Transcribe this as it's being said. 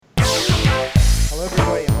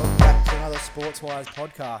Sportswise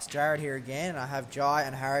podcast. Jared here again, and I have Jai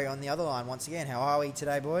and Harry on the other line once again. How are we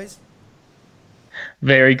today, boys?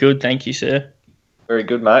 Very good, thank you, sir. Very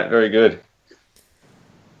good, mate. Very good.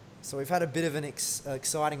 So we've had a bit of an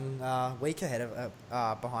exciting week ahead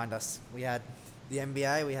of behind us. We had the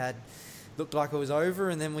NBA. Looked like it was over,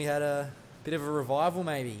 and then we had a bit of a revival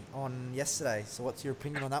maybe on yesterday. So what's your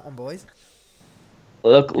opinion on that one, boys?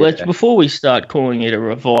 Look, let's before we start calling it a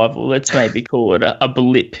revival, let's maybe call it a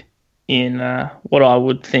blip in what I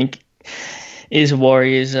would think is a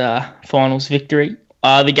Warriors finals victory.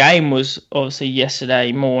 The game was obviously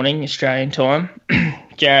yesterday morning, Australian time.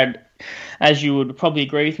 Jared, as you would probably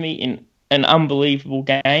agree with me, in an unbelievable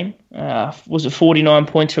game. Was it 49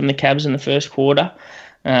 points from the Cavs in the first quarter?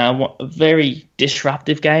 A very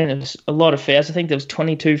disruptive game. There was a lot of fouls. I think there was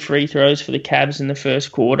 22 free throws for the Cavs in the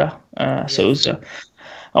first quarter. So it was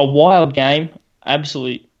a wild game.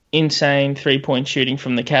 Absolute insane three-point shooting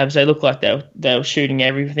from the Cavs. They looked like they were shooting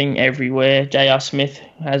everything everywhere. J.R. Smith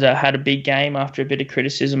had a big game after a bit of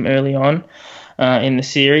criticism early on in the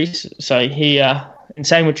series. So he and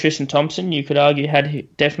same with Tristan Thompson. You could argue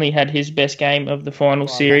definitely had his best game of the final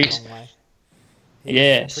series.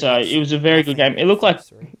 Yeah, so it was a very good game. It looked like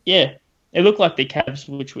the Cavs,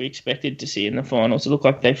 which we expected to see in the finals. It looked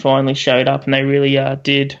like they finally showed up, and they really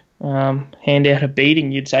did hand out a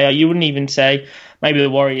beating. You'd say you wouldn't even say maybe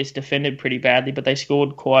the Warriors defended pretty badly, but they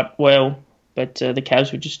scored quite well. But the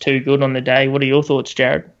Cavs were just too good on the day. What are your thoughts,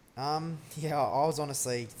 Jared? Yeah, I was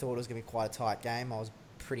honestly thought it was going to be quite a tight game. I was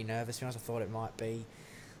pretty nervous. To be honest, I thought it might be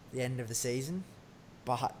the end of the season,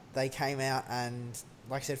 but they came out and,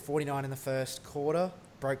 like I said, 49 in the first quarter,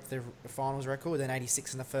 broke the finals record, then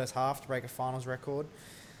 86 in the first half to break a finals record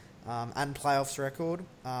and playoffs record.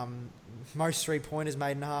 Most three-pointers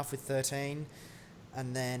made in a half with 13,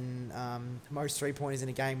 and then most three-pointers in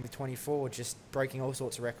a game with 24, just breaking all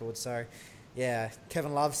sorts of records. So, yeah,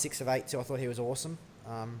 Kevin Love, 6 of 8 too. I thought he was awesome.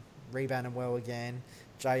 Rebounded well again.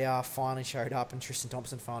 JR finally showed up, and Tristan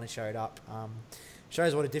Thompson finally showed up.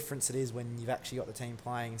 Shows what a difference it is when you've actually got the team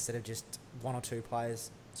playing instead of just one or two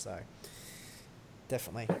players. So,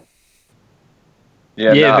 definitely.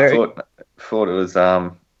 I thought it was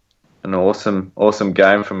an awesome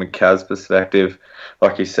game from a Cavs perspective.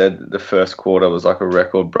 Like you said, the first quarter was like a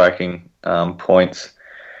record-breaking points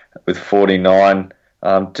with 49.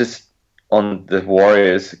 Just on the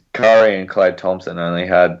Warriors, Curry and Klay Thompson only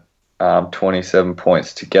had 27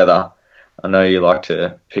 points together. I know you like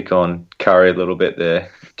to pick on Curry a little bit there,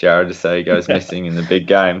 Jared, to say he goes missing in the big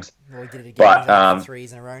games. Well, he did it again. But he's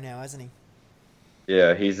 3s in a row now, hasn't he?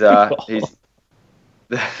 Yeah, he's the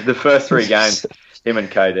first 3 games. Him and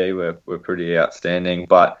KD were pretty outstanding,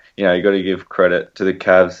 but you got to give credit to the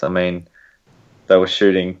Cavs. I mean, they were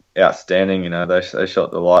shooting outstanding. They shot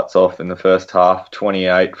the lights off in the first half.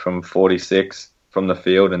 28 from 46 from the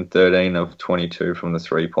field and 13 of 22 from the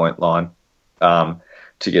 3-point line.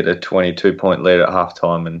 To get a 22-point lead at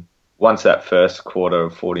halftime, and once that first quarter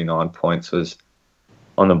of 49 points was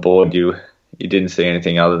on the board, you didn't see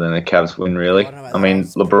anything other than a Cavs win, really. I mean,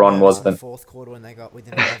 LeBron wasn't. In the fourth quarter when they got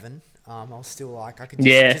within 11, I was still like, I could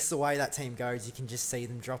just the way that team goes, you can just see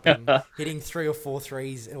them dropping, hitting 3 or 4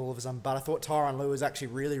 threes all of a sudden. But I thought Tyronn Lue was actually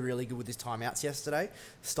really, really good with his timeouts yesterday,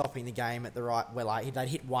 stopping the game at the right. Well, they'd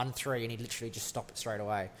hit 1 3 and he'd literally just stop it straight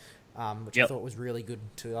away. Which I thought was really good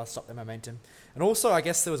to stop the momentum. And also, I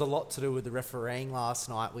guess there was a lot to do with the refereeing last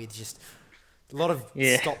night, with just a lot of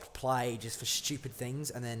stopped play just for stupid things,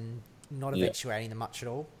 and then not eventuating them much at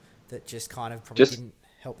all. That just kind of probably didn't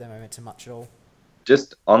help their momentum much at all.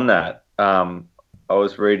 Just on that, I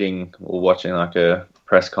was reading or watching like a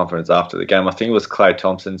press conference after the game. I think it was Klay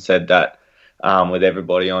Thompson said that with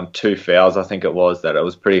everybody on 2 fouls, I think it was, that it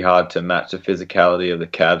was pretty hard to match the physicality of the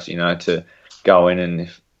Cavs, to go in and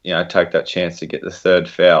take that chance to get the 3rd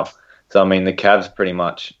foul. So, I mean, the Cavs pretty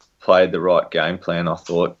much played the right game plan, I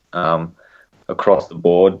thought, across the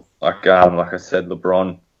board. Like I said,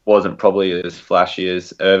 LeBron wasn't probably as flashy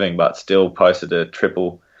as Irving, but still posted a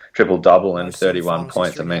triple-double and 31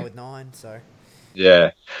 points. I mean, with 9, so.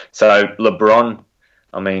 Yeah. So, LeBron,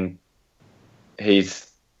 I mean,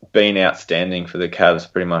 he's been outstanding for the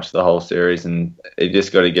Cavs pretty much the whole series, and you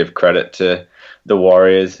just got to give credit to the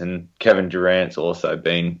Warriors, and Kevin Durant's also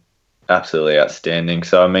been absolutely outstanding.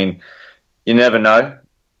 So, I mean, you never know.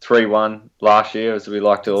 3-1 last year, as we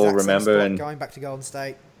like to all remember, and going back to Golden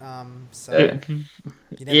State.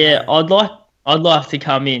 Yeah, I'd like to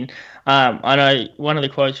come in. I know one of the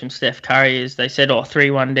quotes from Steph Curry is they said,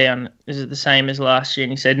 3-1 down, is it the same as last year?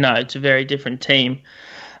 And he said, no, it's a very different team.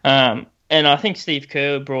 And I think Steve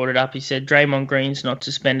Kerr brought it up. He said Draymond Green's not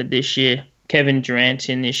suspended this year. Kevin Durant's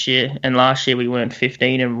in this year, and last year we weren't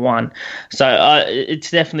 15-1. So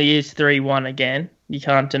it definitely is 3-1 again. You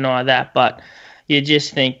can't deny that, but you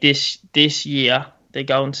just think this year the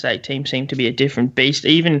Golden State team seemed to be a different beast.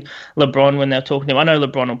 Even LeBron, when they're talking to him, I know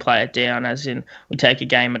LeBron will play it down, as in we take a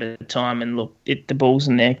game at a time and look, the ball's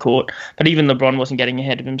in their court. But even LeBron wasn't getting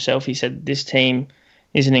ahead of himself. He said this team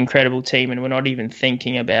is an incredible team, and we're not even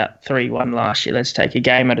thinking about 3-1 last year. Let's take a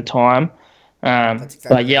game at a time. That's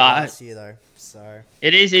exactly but yeah, last year though. So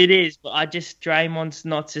it is. But Draymond's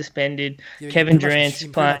not suspended. Kevin Durant's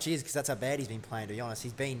playing. playing. Much is because that's how bad he's been playing. To be honest,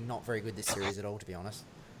 he's been not very good this series at all. To be honest.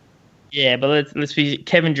 Yeah, but let's be.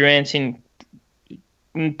 Kevin Durant's in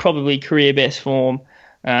probably career best form,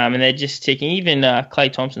 and they're just ticking. Even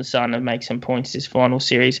Klay Thompson's starting to make some points this final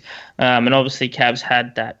series, and obviously Cavs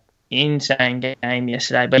had that insane game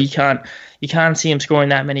yesterday. But you can't see him scoring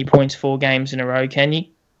that many points 4 games in a row, can you?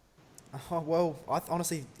 Oh, well,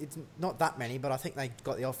 honestly, it's not that many, but I think they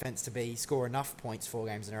got the offense to score enough points 4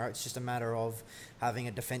 games in a row. It's just a matter of having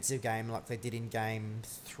a defensive game like they did in Game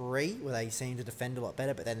 3, where they seemed to defend a lot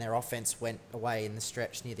better, but then their offense went away in the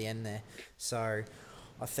stretch near the end there. So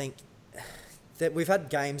I think that we've had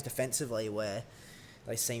games defensively where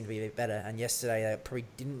they seem to be a bit better, and yesterday they probably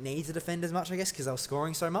didn't need to defend as much, I guess, because they were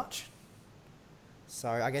scoring so much. So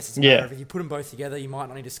I guess it's a matter of if you put them both together, you might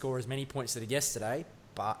not need to score as many points as they did yesterday,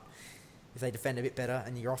 but if they defend a bit better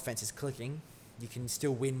and your offense is clicking, you can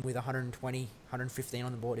still win with 120, 115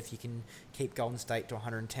 on the board if you can keep Golden State to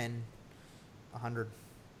 110, 100.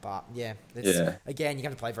 But yeah, again, you're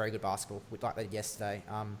going to play very good basketball like they did yesterday.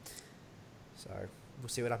 So we'll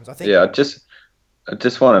see what happens. I think. Yeah, I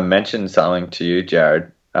just want to mention something to you,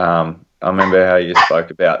 Jared. I remember how you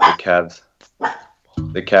spoke about the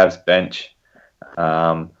Cavs bench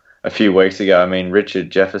a few weeks ago. I mean,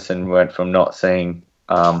 Richard Jefferson went from not seeing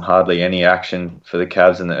hardly any action for the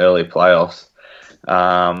Cavs in the early playoffs.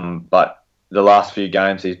 But the last few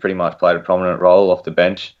games, he's pretty much played a prominent role off the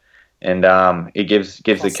bench. And he gives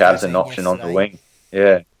the Cavs an option on the wing.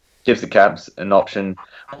 Yeah, gives the Cavs an option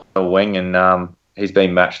on the wing, and he's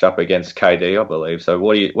been matched up against KD, I believe. So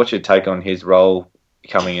what's your take on his role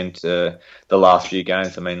coming into the last few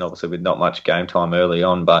games? I mean, obviously with not much game time early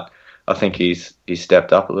on, but I think he's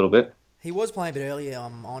stepped up a little bit. He was playing a bit earlier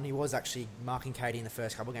on. He was actually marking KD in the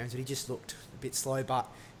first couple of games, but he just looked a bit slow. But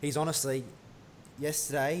he's honestly,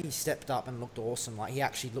 yesterday, he stepped up and looked awesome. Like, he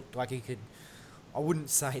actually looked like he could, I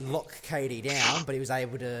wouldn't say lock KD down, but he was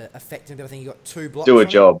able to affect him. I think he got 2 blocks. Do a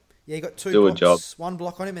job. Yeah, he got 2 Do blocks. A job. 1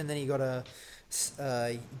 block on him, and then he got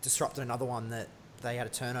disrupted another one that they had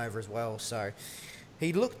a turnover as well. So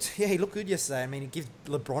he looked good yesterday. I mean, it gives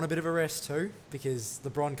LeBron a bit of a rest too, because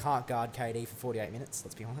LeBron can't guard KD for 48 minutes,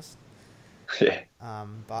 let's be honest. Yeah.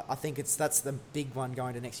 But I think that's the big one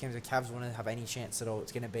going to next game. If the Cavs want to have any chance at all,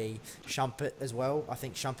 it's going to be Shumpert as well. I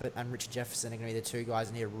think Shumpert and Richard Jefferson are going to be the 2 guys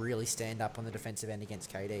who need to really stand up on the defensive end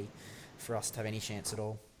against KD for us to have any chance at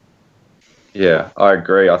all. Yeah, I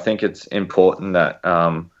agree. I think it's important that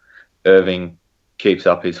Irving keeps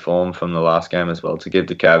up his form from the last game as well to give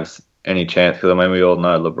the Cavs any chance. Because, I mean, we all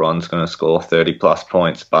know LeBron's going to score 30-plus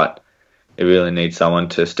points, but he really needs someone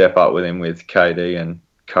to step up with him with KD and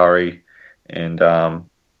Curry and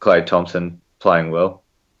Klay Thompson playing well.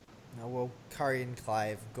 Well, Curry and Klay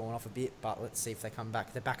have gone off a bit, but let's see if they come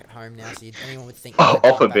back. They're back at home now, so anyone would think...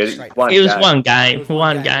 off a bit. It was one game.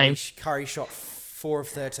 One game. Curry shot 4 of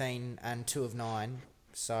 13 and 2 of 9.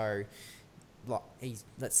 So,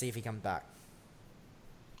 let's see if he comes back.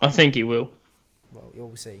 I think he will. Well,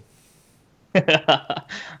 you'll see.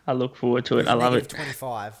 I look forward to it. I love it.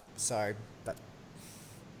 25, so that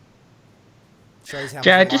shows how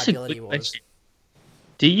Jared, much reliability he was.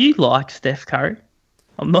 Do you like Steph Curry?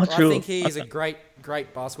 I'm not sure. I think he is a great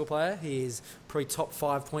basketball player. He is probably top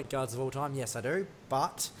 5 point guards of all time. Yes, I do.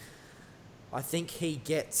 But I think he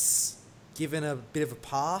gets given a bit of a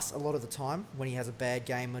pass a lot of the time when he has a bad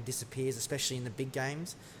game or disappears, especially in the big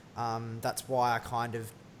games. That's why I kind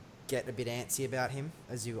of get a bit antsy about him,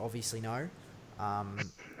 as you obviously know. I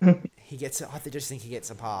just think he gets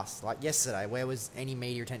a pass. Like yesterday, where was any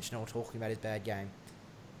media attention or talking about his bad game?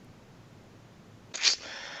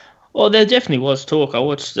 Well, there definitely was talk. I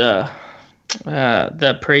watched the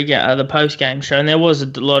the post game show, and there was a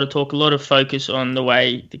lot of talk, a lot of focus on the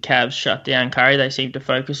way the Cavs shut down Curry. They seem to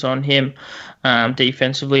focus on him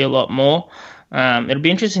defensively a lot more. It'll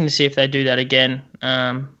be interesting to see if they do that again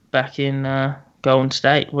back in Golden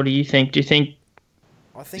State. What do you think? Do you think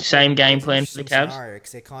same game plan for the Cavs?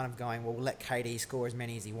 Because they're kind of going, well, we'll let KD score as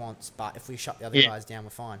many as he wants, but if we shut the other guys down, we're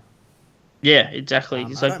fine. Yeah, exactly. I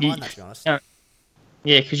don't mind that, to be honest.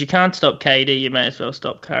 Yeah, because you can't stop KD, you may as well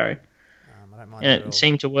stop Curry. I don't mind and it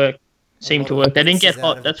seemed to work. seemed to lot of work. They didn't get blitzes out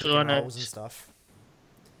hot. of That's pick what I and rolls and noticed. stuff.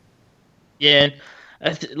 Yeah,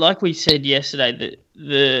 and like we said yesterday,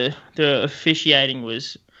 the officiating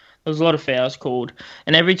was there was a lot of fouls called,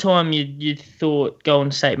 and every time you thought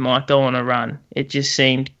Golden State might go on a run, it just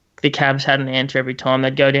seemed the Cavs had an answer every time.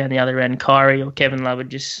 They'd go down the other end, Kyrie or Kevin Love would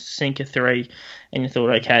just sink a three, and you thought,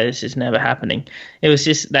 okay, this is never happening. It was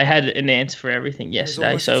just they had an answer for everything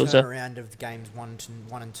yesterday. It So it was was a turnaround of games 1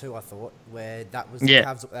 and 2, I thought, where that was the Yeah.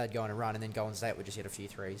 Cavs they'd go on a run, and then Golden State would just hit a few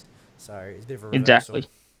threes. So it's a bit of a reversal. Exactly.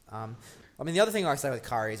 I mean, the other thing I say with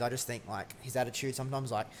Curry is I just think like his attitude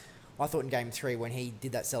sometimes. Like I thought in Game 3 when he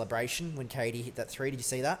did that celebration when KD hit that three. Did you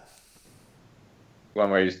see that? One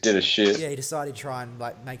where he just did a shit. Yeah, he decided to try and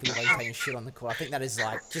like make it look like he's taking shit on the court. I think that is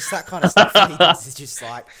like just that kind of stuff that he does is just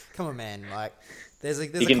like, come on, man. Like there's a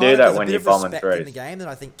You kind can of, do that there's a when bit you're of bombing respect in threes. the game that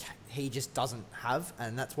I think he just doesn't have,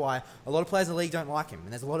 and that's why a lot of players in the league don't like him.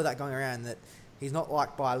 And there's a lot of that going around that he's not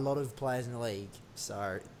liked by a lot of players in the league.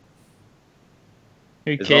 So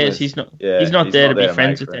Who As long cares? as- he's not. yeah, he's not there to be make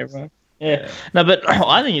friends with everyone. Yeah. No, but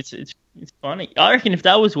I think it's funny. I reckon if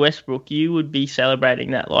that was Westbrook, you would be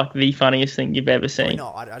celebrating that like the funniest thing you've ever probably seen.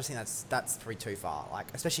 not. I just think that's too far. Like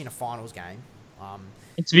especially in a finals game.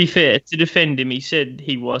 And to be fair, to defend him, he said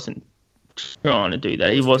he wasn't trying to do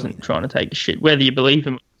that. He was wasn't doing trying to take a shit. Whether you believe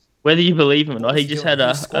him or not, he just had he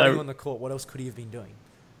was squatting on the court. What else could he have been doing?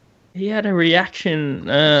 he had a reaction.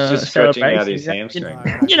 Just stretching out celebration. his hamstring. No,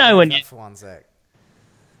 I don't You know believe when that you for one sec.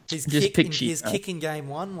 His Just picture his you, kick in game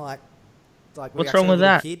 1, like What's reaction wrong of a with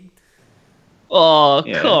little that? Kid. Oh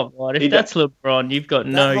Yeah. come on! If He that's LeBron, you've got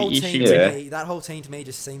That no whole team issue. to Yeah. me, that whole team to me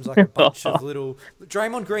just seems like a bunch of little.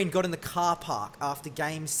 Draymond Green got in the car park after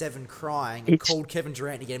Game 7 crying and It's- called Kevin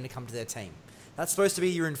Durant to get him to come to their team. That's supposed to be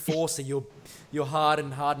your enforcer, your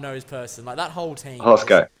hard-nosed person. Like that whole team.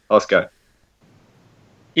 Oscar.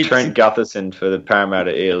 It's- Trent Gutherson for the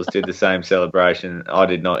Parramatta Eels did the same celebration. I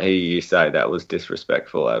did not hear you say that was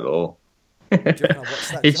disrespectful at all. Do you reckon I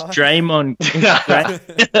watched that, It's Jai? Draymond.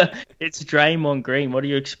 It's Draymond Green. What do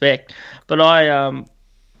you expect? But I don't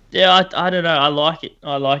know. I like it.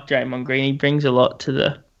 I like Draymond Green. He brings a lot to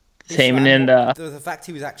the His team. flat- And the fact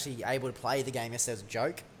he was actually able to play the game yesterday was a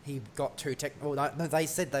joke. He got too technical. No, they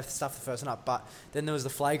said they stuffed the first one up, but then there was the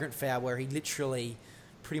flagrant foul where he literally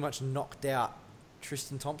pretty much knocked out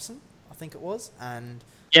Tristan Thompson, I think it was, and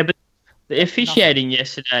yeah, but the officiating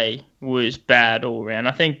yesterday was bad all round.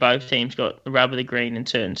 I think both teams got the rub of the green in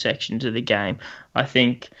certain sections of the game. I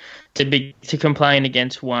think to complain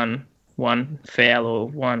against one foul or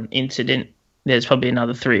one incident, there's probably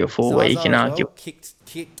another 3 or 4 where you Zaza can as argue. well,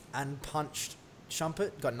 kicked and punched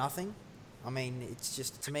Shumpert, got nothing. I mean, it's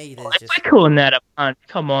just to me. There's just We're calling that a punch.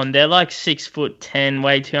 Come on, they're like 6'10",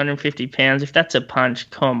 weigh 250 pounds. If that's a punch,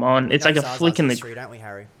 come on, it's we like know a Zaza's flick in the. history, don't we,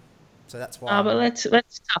 Harry? So that's why. Ah, but let's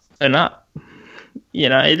toughen up. You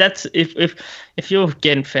know, that's if you're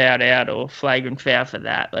getting fouled out or flagrant foul for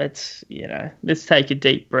that, let's take a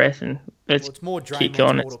deep breath and let's Well, it's more kick Draymond's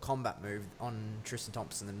on it. Mortal Kombat move on Tristan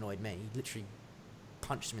Thompson that annoyed me. He literally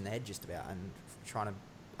punched him in the head just about, and trying to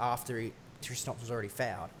Tristan Thompson was already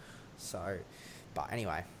fouled. So, but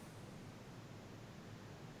anyway,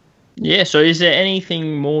 Yeah. So, is there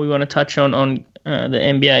anything more we want to touch on the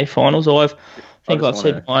NBA Finals? I think I've just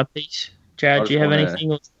said wanna- my piece. Jared, do you have wanna-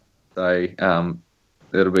 anything? They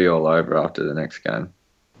it'll be all over after the next game.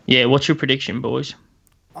 Yeah. What's your prediction, boys?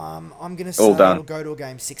 I'm gonna say All done. it'll go to a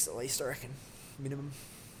game 6 at least. I reckon minimum.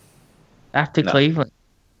 Back to No. Cleveland.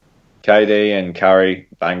 KD and Curry,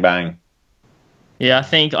 bang bang. Yeah, I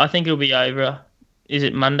think it'll be over. Is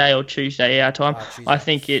it Monday or Tuesday our time? Tuesday.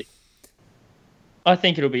 I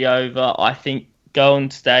think it'll be over. I think Golden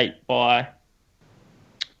State by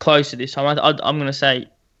close to this time. I'm going to say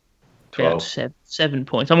 12. about 7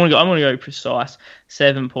 points. I'm going to go precise.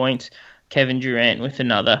 7 points. Kevin Durant with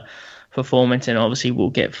another performance, and obviously we'll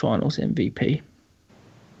get Finals MVP.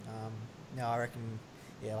 No, I reckon.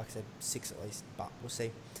 Yeah, like I said, 6 at least, but we'll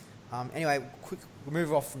see. Anyway, we'll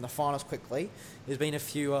move off from the finals quickly. There's been a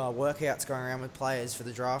few workouts going around with players for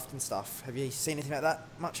the draft and stuff. Have you seen anything about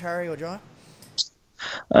that much, Harry or Jai?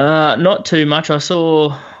 Not too much. I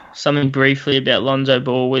saw something briefly about Lonzo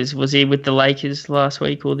Ball. Was he with the Lakers last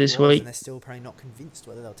week or this week? And they're still probably not convinced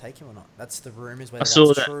whether they'll take him or not. That's the rumours, I whether saw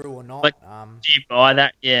that's that. true or not. Like, Do you buy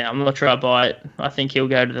that? Yeah, I'm not sure I buy it. I think he'll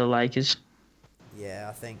go to the Lakers. Yeah,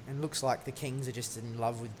 I think. And it looks like the Kings are just in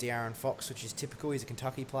love with De'Aaron Fox, which is typical. He's a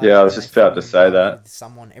Kentucky player. Yeah, I was and just they about to fall in say love that. with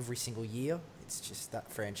someone every single year. It's just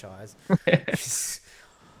that franchise.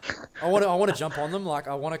 I want to jump on them. Like,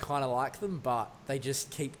 I want to kind of like them, but they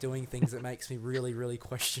just keep doing things that makes me really, really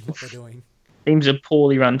question what they're doing. Seems a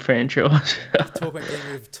poorly run franchise. Talk about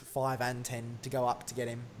getting rid of 5 and 10 to go up to get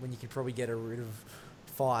him when you could probably get rid of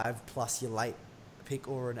 5 plus your late pick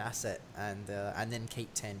or an asset and then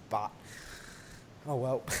keep 10. But oh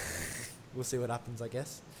well, we'll see what happens, I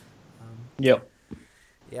guess. Yep.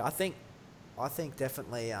 Yeah, I think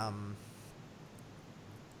definitely.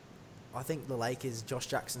 I think the Lakers, Josh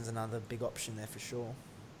Jackson's another big option there for sure.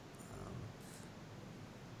 You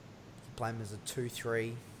can play him as a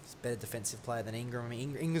 2-3. He's a better defensive player than Ingram. I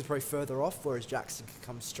mean, Ingram's probably further off, whereas Jackson can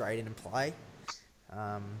come straight in and play.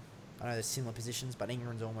 I know there's similar positions, but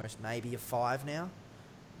Ingram's almost maybe a 5 now.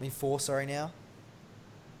 I mean 4, sorry, now.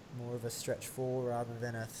 More of a stretch 4 rather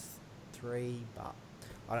than a 3, but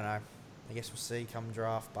I don't know. I guess we'll see come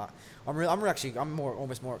draft, but I'm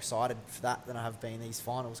almost more excited for that than I have been these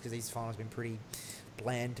finals, because these finals have been pretty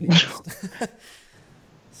bland, to be honest.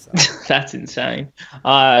 So. That's insane.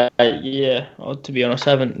 Yeah, well, to be honest,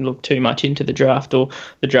 I haven't looked too much into the draft or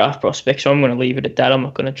the draft prospects, so I'm going to leave it at that. I'm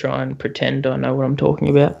not going to try and pretend I know what I'm talking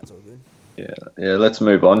about. That's all good. Yeah. Let's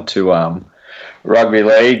move on to rugby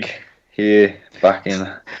league here back in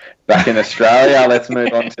Australia. Let's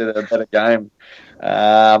move on to the better game.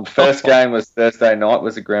 First game was Thursday night,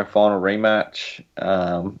 was a grand final rematch.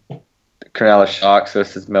 Cronulla Sharks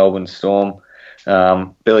versus Melbourne Storm.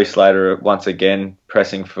 Billy Slater once again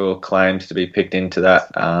pressing for claims to be picked into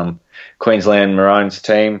that Queensland Maroons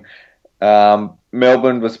team.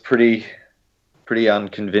 Melbourne was pretty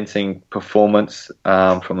unconvincing performance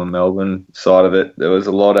from a Melbourne side of it. There was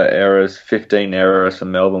a lot of errors, 15 errors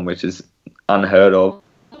from Melbourne, which is unheard of.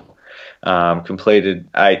 Completed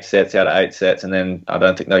 8 sets out of 8 sets, and then I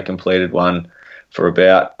don't think they completed one for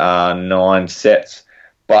about 9 sets.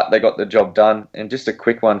 But they got the job done. And just a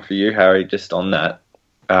quick one for you, Harry, just on that.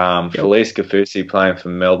 Felice Kaufusi playing for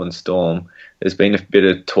Melbourne Storm. There's been a bit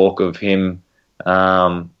of talk of him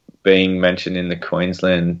being mentioned in the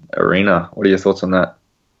Queensland arena. What are your thoughts on that?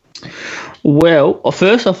 Well,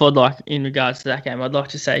 first off, in regards to that game, I'd like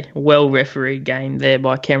to say well-refereed game there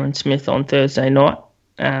by Cameron Smith on Thursday night.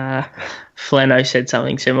 Flano said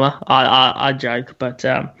something similar. I joke, but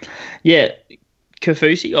yeah,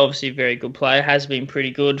 Kaufusi, obviously a very good player, has been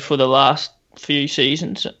pretty good for the last few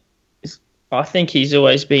seasons. I think he's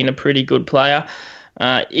always been a pretty good player.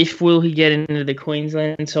 Will he get into the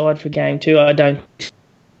Queensland side for game 2? I don't.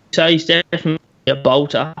 So he's definitely a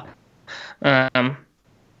bolter. I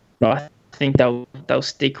think they'll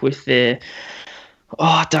stick with their.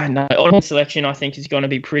 I don't know. On selection, I think is going to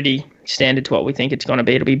be pretty standard to what we think it's going to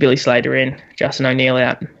be. It'll be Billy Slater in, Justin O'Neill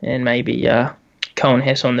out, and maybe Cohen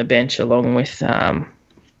Hess on the bench along with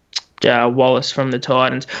Wallace from the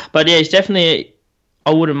Titans. But yeah, he's definitely.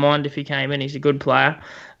 I wouldn't mind if he came in. He's a good player,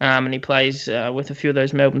 and he plays with a few of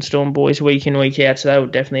those Melbourne Storm boys week in, week out, so that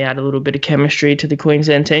would definitely add a little bit of chemistry to the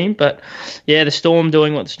Queensland team. But yeah, the Storm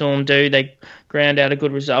doing what the Storm do. They ground out a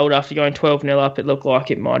good result. After going 12-0 up, it looked like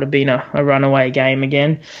it might have been a runaway game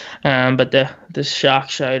again. But the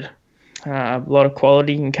Sharks showed a lot of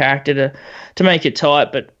quality and character to make it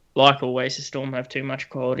tight. But like always, the Storm have too much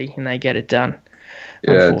quality and they get it done,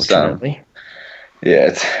 unfortunately.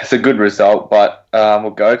 It's a good result, but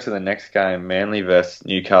we'll go to the next game, Manly versus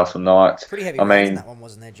Newcastle Knights. Pretty heavy rains in that one,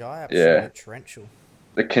 wasn't there, Jai? Absolutely torrential.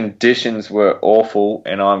 The conditions were awful,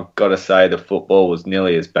 and I've got to say the football was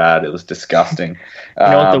nearly as bad. It was disgusting. You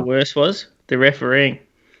know what the worst was? The refereeing.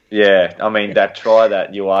 Yeah, I mean, that try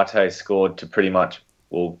that Uarte scored to pretty much,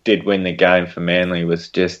 did win the game for Manly was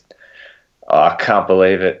just, I can't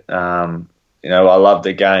believe it. I love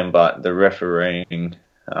the game, but the refereeing...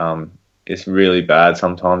 it's really bad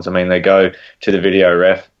sometimes. I mean, they go to the video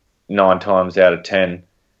ref 9 times out of 10,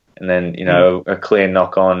 and then, a clear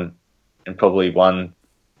knock on and probably one,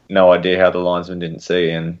 no idea how the linesman didn't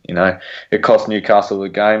see. And, it cost Newcastle the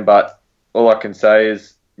game. But all I can say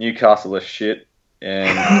is Newcastle is shit.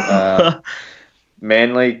 And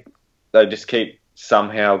Manly, they just keep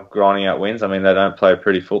somehow grinding out wins. I mean, they don't play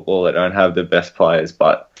pretty football. They don't have the best players.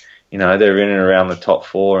 But, they're in and around the top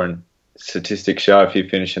 4, and statistics show if you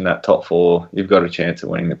finish in that top 4, you've got a chance of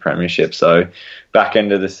winning the premiership. So back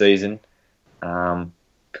end of the season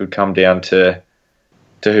could come down to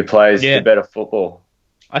who plays the better football.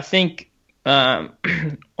 I think on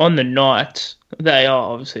the night, they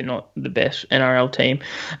are obviously not the best NRL team,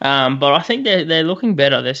 but I think they're looking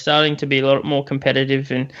better. They're starting to be a lot more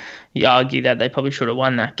competitive, and you argue that they probably should have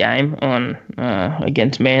won that game on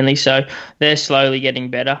against Manly. So they're slowly getting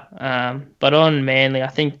better. But on Manly, I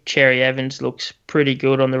think Cherry Evans looks pretty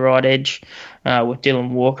good on the right edge with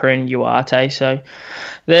Dylan Walker and Uarte. So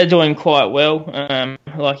they're doing quite well.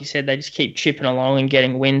 Like you said, they just keep chipping along and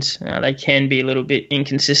getting wins. They can be a little bit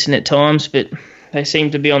inconsistent at times, but they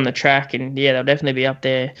seem to be on the track, and yeah, they'll definitely be up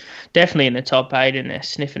there, definitely in the top 8, and they're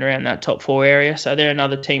sniffing around that top 4 area. So they're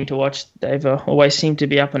another team to watch. They've always seemed to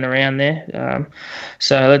be up and around there.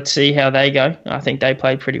 So let's see how they go. I think they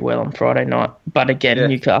played pretty well on Friday night, but again,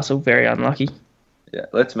 Newcastle very unlucky. Yeah,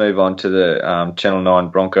 let's move on to the Channel 9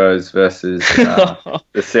 Broncos versus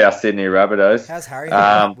the South Sydney Rabbitohs. How's Harry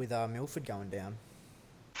with Milford going down?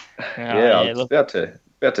 I was about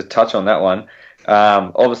to touch on that one.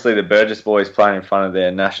 Obviously, the Burgess boys playing in front of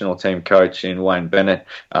their national team coach in Wayne Bennett.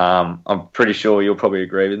 I'm pretty sure you'll probably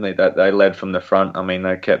agree with me that they led from the front. I mean,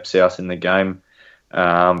 they kept South in the game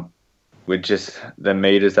with just the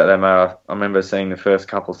meters that they made. I remember seeing the first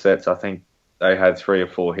couple sets. I think they had 3 or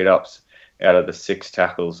 4 hit-ups out of the 6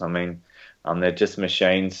 tackles. I mean, they're just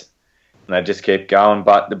machines, and they just keep going.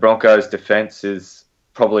 But the Broncos' defence is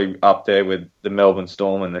probably up there with the Melbourne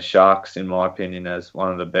Storm and the Sharks, in my opinion, as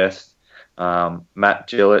one of the best. Matt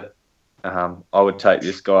Gillett, I would take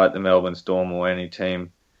this guy at the Melbourne Storm or any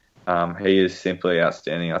team. He is simply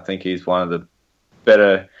outstanding. I think he's one of the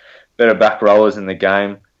better back rowers in the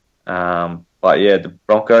game. But yeah, the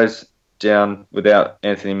Broncos down without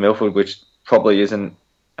Anthony Milford, which probably isn't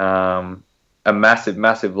a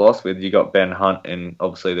massive loss. With you got Ben Hunt and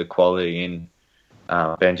obviously the quality in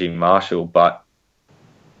Benji Marshall, but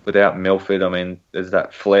without Milford, I mean, there's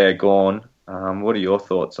that flair gone. What are your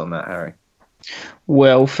thoughts on that, Harry?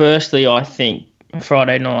 Well, firstly, I think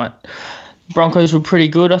Friday night Broncos were pretty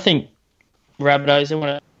good. I think Rabbitohs are one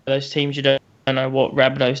of those teams you don't know what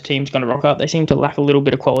Rabbitohs team's going to rock up. They seem to lack a little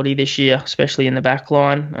bit of quality this year, especially in the back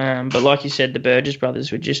line. But like you said, the Burgess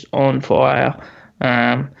brothers were just on fire.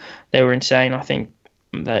 They were insane. I think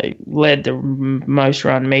they led the most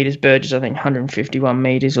run meters. Burgess, I think, 151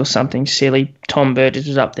 meters or something silly. Tom Burgess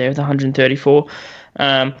was up there with 134.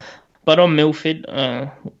 But on Milford,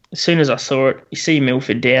 as soon as I saw it, you see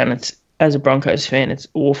Milford down. It's, as a Broncos fan, it's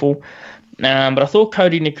awful. But I thought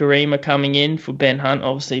Cody Nikorima coming in for Ben Hunt.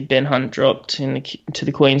 Obviously, Ben Hunt dropped to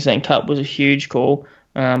the Queensland Cup was a huge call.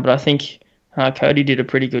 But I think Cody did a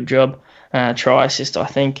pretty good job. Try assist, I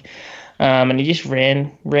think. And he just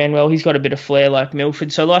ran well. He's got a bit of flair like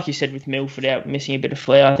Milford. So like you said, with Milford out missing a bit of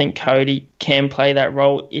flair, I think Cody can play that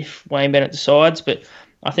role if Wayne Bennett decides. But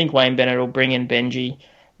I think Wayne Bennett will bring in Benji,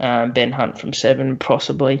 Ben Hunt from 7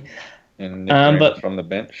 possibly. And Nick from the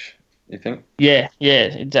bench, you think? Yeah,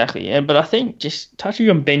 exactly. Yeah, but I think just touching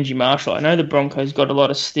on Benji Marshall, I know the Broncos got a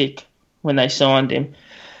lot of stick when they signed him.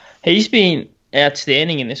 He's been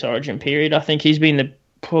outstanding in this Origin period. I think he's been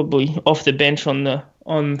probably off the bench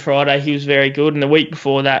on Friday. He was very good, and the week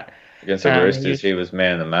before that against the Roosters, he was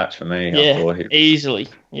man of the match for me. Yeah, easily.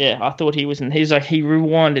 Yeah, I thought he was. He's like he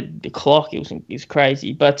rewinded the clock. It was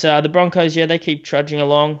crazy. But the Broncos, they keep trudging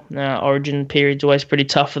along. Origin period's always pretty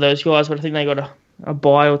tough for those guys, but I think they got a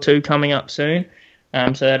bye or two coming up soon.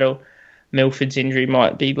 So Milford's injury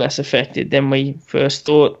might be less affected than we first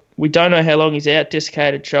thought. We don't know how long he's out.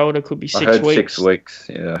 Dislocated shoulder, could be 6 weeks. I heard 6 weeks.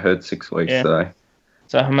 Yeah, I heard 6 weeks. Yeah.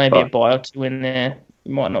 So maybe a bye or two in there.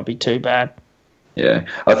 It might not be too bad. Yeah,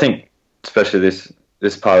 I think especially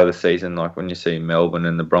this part of the season, like when you see Melbourne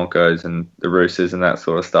and the Broncos and the Roosters and that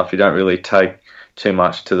sort of stuff, you don't really take too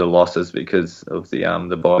much to the losses because of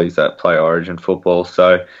the bodies that play Origin football.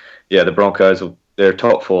 So, yeah, the Broncos, they're a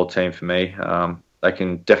top 4 team for me. They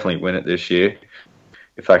can definitely win it this year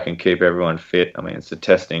if they can keep everyone fit. I mean, it's a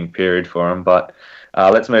testing period for them. But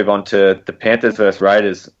let's move on to the Panthers versus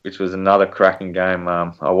Raiders, which was another cracking game.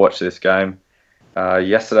 I watched this game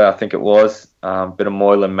yesterday, I think it was. Bit of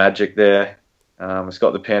Moylan magic there. It's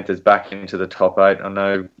got the Panthers back into the top 8. I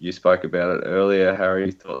know you spoke about it earlier, Harry.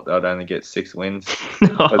 You thought they'd only get 6 wins for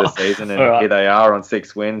the season, and here they are on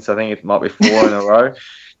 6 wins. I think it might be 4 in a row.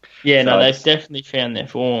 Yeah, so they've definitely found their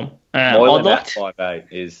form. Moylan at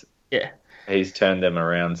 5'8" is... Yeah. He's turned them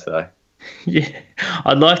around, so... Yeah,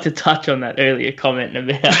 I'd like to touch on that earlier comment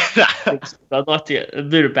about... I'd like to get a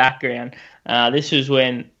bit of background. This was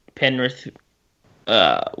when Penrith...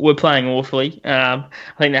 were playing awfully. I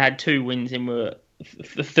think they had 2 wins and were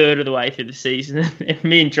a third of the way through the season. And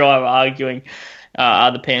me and Jai were arguing,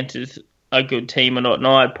 are the Panthers a good team or not? And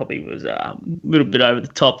I probably was a little bit over the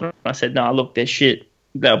top. And I said, no, look, they're shit.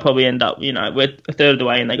 They'll probably end up, we're a third of the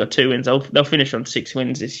way and they got 2 wins. They'll finish on 6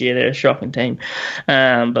 wins this year. They're a shocking team.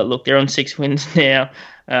 But look, they're on 6 wins now.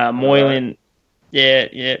 Moylan... Yeah.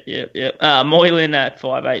 Moylan at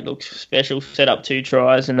 5'8" looks special. Set up 2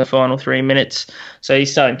 tries in the final 3 minutes. So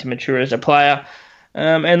he's starting to mature as a player.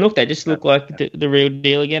 And look, they just look like the real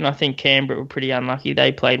deal again. I think Canberra were pretty unlucky.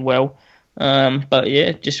 They played well. But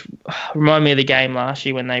yeah, just remind me of the game last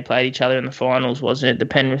year when they played each other in the finals, wasn't it? The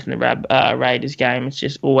Penrith and the Raiders game. It's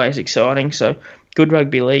just always exciting. So good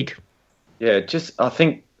rugby league. just I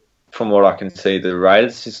think from what I can see, the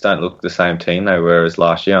Raiders just don't look the same team they were as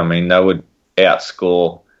last year. I mean, they would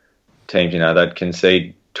outscore teams. They'd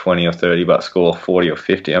concede 20 or 30, but score 40 or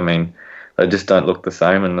 50. I mean, they just don't look the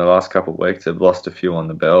same. In the last couple of weeks, they've lost a few on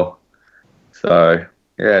the bell. So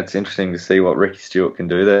yeah, it's interesting to see what Ricky Stewart can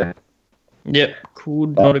do there. Yep,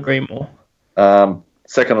 could not agree more.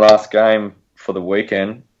 Second last game for the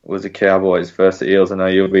weekend was the Cowboys versus the Eels. I know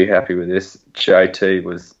you'll be happy with this.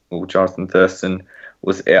 Jonathan Thurston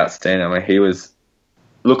was outstanding. I mean, he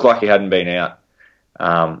looked like he hadn't been out.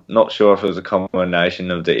 Not sure if it was a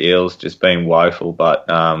combination of the Eels just being woeful, but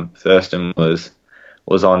Thurston was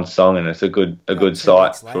on song, and it's a good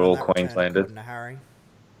sight for all Queenslanders. It's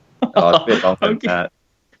a bit longer than that.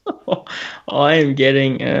 I am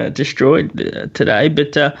getting destroyed today,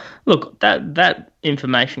 but look, that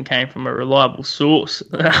information came from a reliable source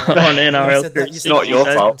on NRL. It's not your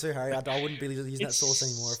fault. Too, Harry. I wouldn't be using that source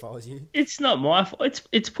anymore if I was you. It's not my fault.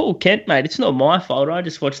 It's Paul Kent, mate. It's not my fault. I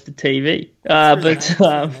just watched the TV.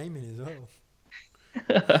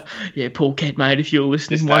 Yeah, Paul Kent, mate, if you're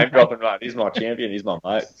listening. This name dropping, mate. He's my champion. He's my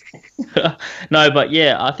mate. No, but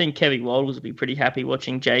yeah, I think Kevin Walters will be pretty happy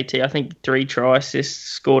watching JT. I think 3 try assists,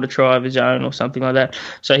 scored a try of his own or something like that.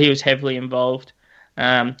 So he was heavily involved.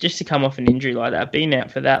 Just to come off an injury like that, being out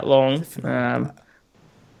for that long,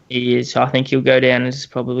 he is. I think he'll go down as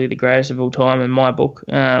probably the greatest of all time in my book.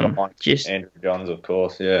 Just Andrew Johns, of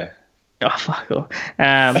course, yeah. Oh, fuck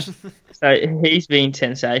off. So he's been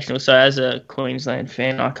sensational. So as a Queensland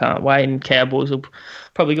fan, I can't wait. And Cowboys will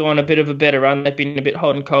probably go on a bit of a better run. They've been a bit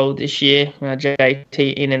hot and cold this year.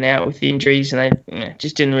 JT in and out with injuries, and they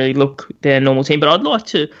just didn't really look their normal team. But I'd like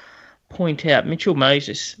to point out Mitchell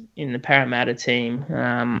Moses in the Parramatta team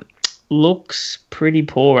looks pretty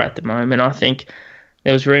poor at the moment. I think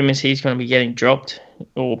there was rumours he's going to be getting dropped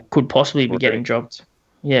or could possibly be getting dropped.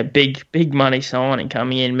 Yeah, big money signing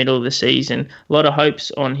coming in middle of the season. A lot of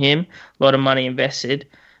hopes on him. A lot of money invested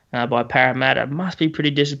by Parramatta. Must be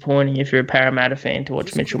pretty disappointing if you're a Parramatta fan to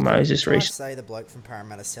watch Mitchell Moses recently. Did I say the bloke from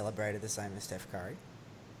Parramatta celebrated the same as Steph Curry?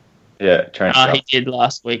 Yeah, Trent. He did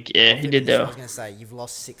last week. Yeah, he did. I was going to say, you've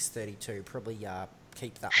lost 6-32. Probably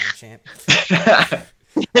keep that one, champ.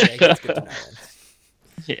 It's good to know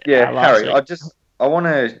then. Harry, I want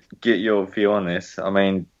to get your view on this. I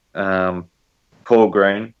mean, Paul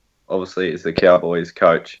Green, obviously, is the Cowboys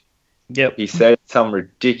coach. Yep. He said some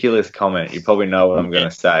ridiculous comment. You probably know what I'm going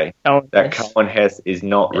to say. That Cohen Hess is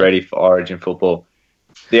not ready for Origin football.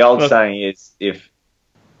 The old saying is, if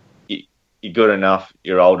you're good enough,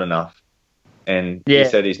 you're old enough. And he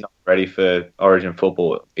said he's not ready for Origin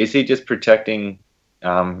football. Is he just protecting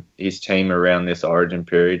his team around this Origin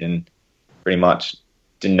period and pretty much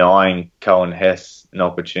denying Cohen Hess an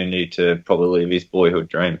opportunity to probably live his boyhood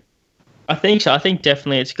dream? I think so. I think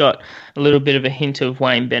definitely it's got a little bit of a hint of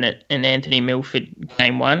Wayne Bennett and Anthony Milford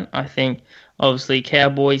game one. I think obviously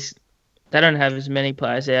Cowboys, they don't have as many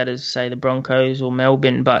players out as, say, the Broncos or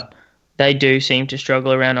Melbourne, but they do seem to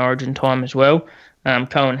struggle around Origin time as well.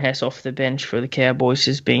 Cohen Hess off the bench for the Cowboys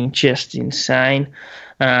has been just insane.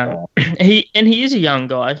 He is a young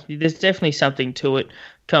guy. There's definitely something to it.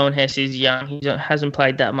 Cohen Hess is young. He hasn't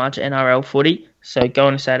played that much NRL footy, so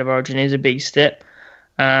going to State of Origin is a big step.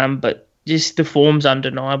 But just the form's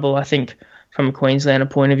undeniable. I think from a Queenslander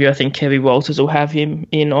point of view, I think Kevin Walters will have him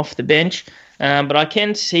in off the bench. But I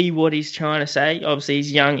can see what he's trying to say. Obviously,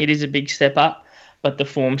 he's young. It is a big step up, but the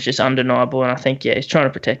form's just undeniable. And I think, he's trying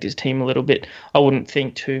to protect his team a little bit. I wouldn't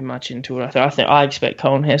think too much into it. I expect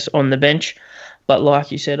Cohen Hess on the bench. But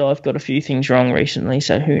like you said, I've got a few things wrong recently,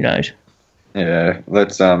 so who knows? Yeah,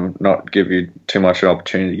 let's not give you too much an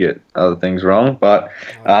opportunity to get other things wrong. But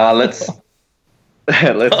let's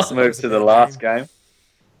move to the last game.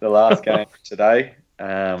 The last game today.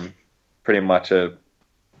 Pretty much a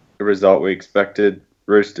result we expected.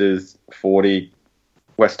 Roosters 40,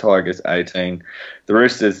 West Tigers 18. The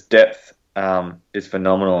Roosters' depth is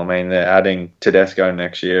phenomenal. I mean, they're adding Tedesco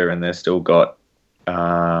next year, and they've still got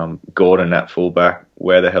Gordon at fullback.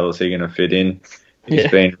 Where the hell is he going to fit in?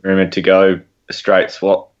 He's been rumoured to go a straight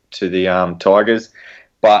swap to the Tigers.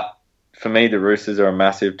 But for me, the Roosters are a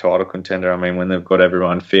massive title contender. I mean, when they've got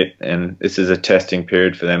everyone fit, and this is a testing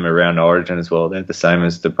period for them around Origin as well. They're the same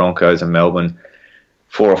as the Broncos and Melbourne.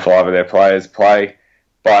 4 or 5 of their players play.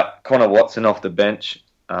 But Connor Watson off the bench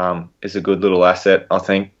is a good little asset, I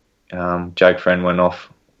think. Jake Friend went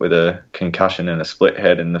off with a concussion and a split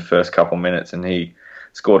head in the first couple minutes, and he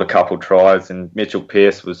scored a couple tries. And Mitchell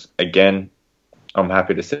Pearce was, again, I'm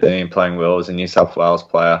happy to see him playing well as a New South Wales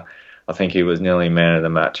player. I think he was nearly man of the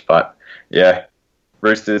match. But, yeah,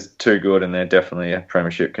 Roosters too good, and they're definitely a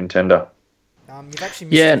premiership contender. You've actually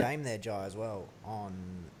missed a game there, Jai, as well,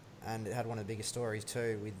 and it had one of the biggest stories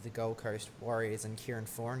too, with the Gold Coast Warriors and Kieran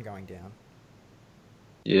Foran going down.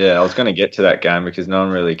 Yeah, I was going to get to that game because no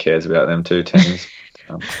one really cares about them two teams.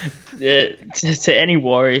 Yeah, to any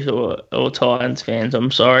Warriors or Titans fans,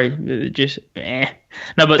 I'm sorry, just no.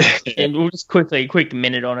 But and we'll just quick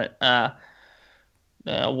minute on it.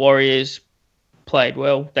 Warriors played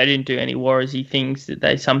well. They didn't do any Warriorsy things that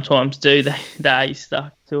they sometimes do. They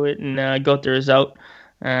stuck to it and got the result.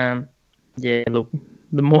 Look,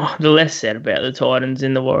 the less said about the Titans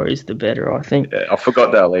and the Warriors, the better, I think. Yeah, I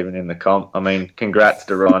forgot they were leaving in the comp. I mean, congrats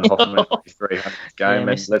to Ryan Hoffman for his 300th game,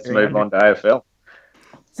 and let's move on to AFL.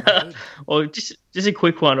 Well, just a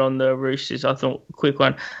quick one on the Roosters. I thought a quick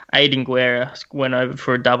one. Aiden Guerra went over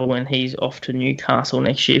for a double, and he's off to Newcastle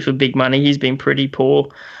next year for big money. He's been pretty poor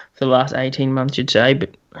for the last 18 months, you'd say,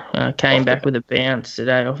 but came back with a bounce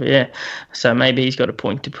today. So maybe he's got a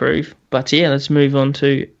point to prove. But yeah, let's move on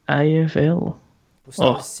to AFL.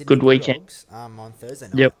 Good weekend. On Thursday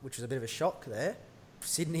night, which was a bit of a shock there.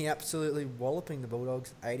 Sydney absolutely walloping the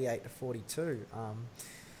Bulldogs 88-42.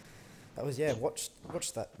 That was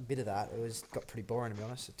watched that bit of that. It got pretty boring, to be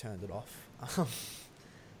honest. It turned it off.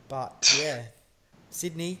 But yeah,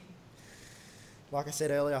 Sydney, like I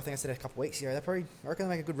said earlier, I think I said it a couple of weeks ago, I reckon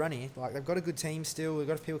they make a good run here. Like, they've got a good team still. They've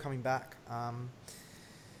got people coming back.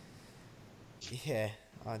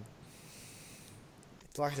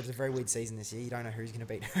 Like I said, it's a very weird season this year. You don't know who's going to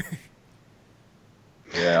beat who.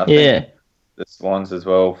 Yeah, I think the Swans as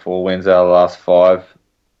well, 4 wins out of the last 5.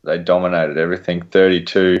 They dominated everything.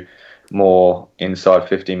 32 more inside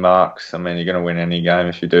 50 marks. I mean, you're going to win any game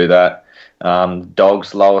if you do that.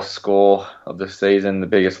 Dogs' lowest score of the season, the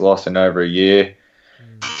biggest loss in over a year.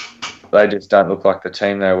 They just don't look like the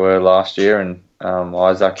team they were last year. And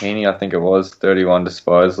Isaac Heaney, I think it was, 31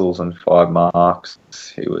 disposals and 5 marks.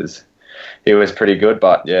 He was pretty good,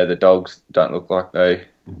 but yeah, the Dogs don't look like they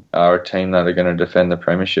are a team that are going to defend the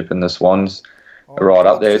premiership, and the Swans are right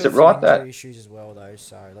up there. Is it right that issues as well though?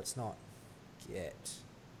 So let's not get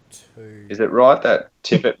too. Is it right that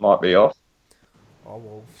Tippett might be off? Oh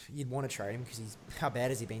well, you'd want to trade him because how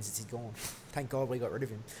bad has he been since he's gone? Thank God we got rid of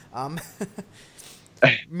him.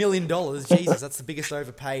 $1 million, Jesus, that's the biggest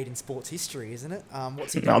overpaid in sports history, isn't it?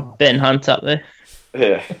 What's he done? Ben Hunt's up there.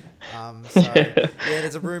 Yeah.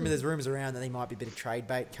 There's rumours around that he might be a bit of trade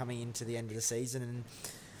bait coming into the end of the season, and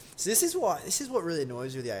so this is what really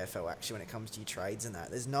annoys me with the AFL actually when it comes to your trades and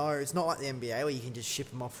that. It's not like the NBA where you can just ship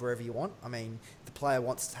them off wherever you want. I mean, the player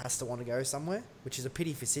has to want to go somewhere, which is a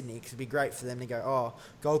pity for Sydney because it'd be great for them to go, oh,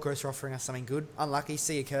 Gold Coast are offering us something good. Unlucky,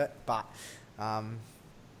 see you, Kurt, but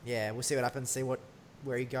we'll see what happens, see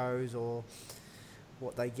where he goes or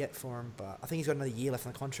what they get for him. But I think he's got another year left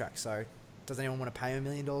on the contract, so does anyone want to pay him $1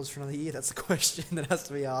 million for another year? That's the question that has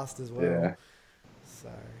to be asked as well. Yeah. So.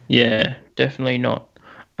 Yeah, definitely not.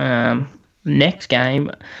 Next game,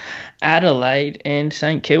 Adelaide and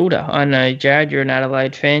St Kilda. I know, Jared, you're an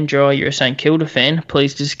Adelaide fan. Joy, you're a St Kilda fan.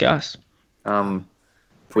 Please discuss.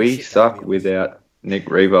 We suck without Nick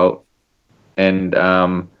Riewoldt, and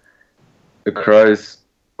the Crows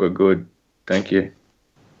were good. Thank you.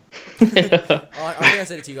 I think I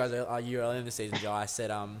said it to you guys earlier in the season, Jai. I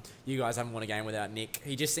said you guys haven't won a game without Nick.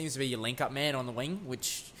 He just seems to be your link-up man on the wing,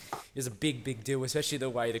 which is a big, big deal, especially the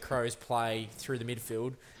way the Crows play through the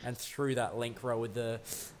midfield and through that link row with the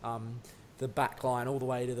back line all the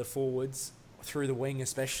way to the forwards, through the wing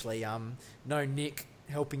especially. No Nick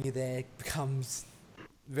helping you there becomes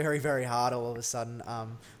very, very hard all of a sudden.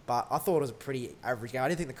 But I thought it was a pretty average game. I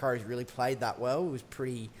didn't think the Crows really played that well. It was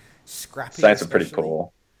pretty scrappy. Saints are pretty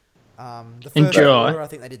poor. The first quarter, I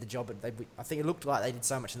think they did the job. I think it looked like they did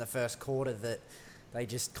so much in the first quarter that they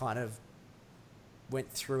just kind of went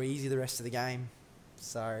through easy the rest of the game.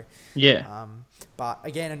 So yeah. But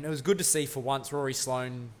again, and it was good to see for once Rory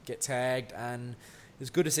Sloane get tagged, and it was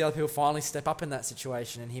good to see other people finally step up in that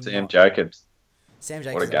situation. And Sam Jacobs is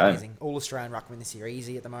amazing. All Australian ruckman this year,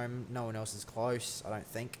 easy at the moment. No one else is close, I don't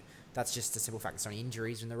think. That's just a simple fact. There's only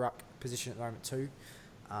injuries in the ruck position at the moment too.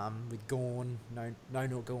 With Gawn, no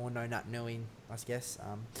Gawn, no Nat Newing, I guess.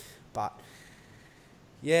 But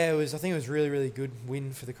yeah, I think it was really, really good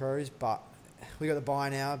win for the Crows. But we got the bye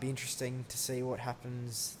now. It'd be interesting to see what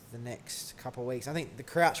happens the next couple of weeks. I think the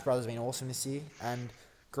Crouch brothers have been awesome this year, and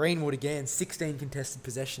Greenwood again, 16 contested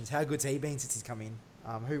possessions. How good's he been since he's come in?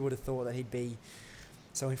 Who would have thought that he'd be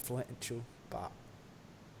so influential? But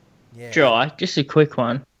yeah, Dry, just a quick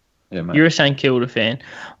one. Yeah, mate. You're a St Kilda fan.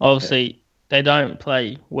 Obviously, they don't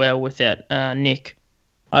play well without Nick.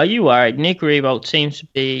 Are you worried? Nick Riewoldt seems to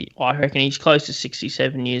be, I reckon he's close to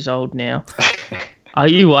 67 years old now. Are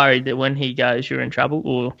you worried that when he goes, you're in trouble?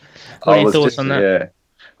 Or what are your thoughts on that? Yeah,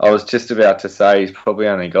 I was just about to say he's probably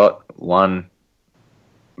only got one,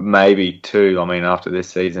 maybe two. I mean, after this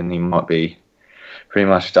season, he might be pretty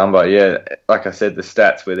much done. But yeah, like I said, the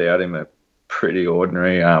stats without him are pretty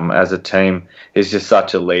ordinary. As a team, he's just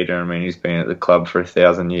such a leader. I mean, he's been at the club for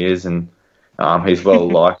 1,000 years, and he's well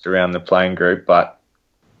liked around the playing group. But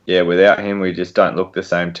yeah, without him, we just don't look the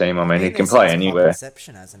same team. I mean, he can play anywhere.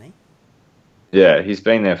 Inception, hasn't he? Yeah, he's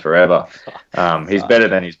been there forever. He's better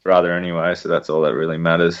than his brother anyway, so that's all that really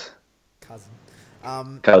matters. Cousin.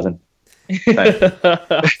 The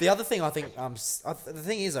other thing I think, the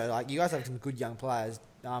thing is though, like you guys have some good young players.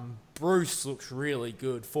 Bruce looks really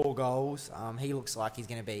good, 4 goals. He looks like he's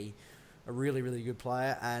going to be a really, really good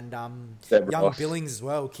player. And young Billings as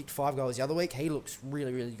well, kicked 5 goals the other week. He looks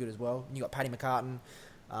really, really good as well. And you got Paddy McCartan,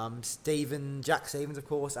 Jack Stevens of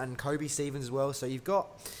course, and Kobe Stevens as well. So you've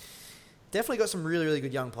definitely got some really, really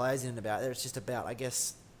good young players in and about there. It's just about, I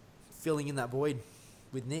guess, filling in that void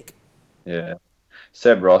with Nick. Yeah.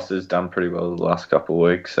 Seb Ross has done pretty well the last couple of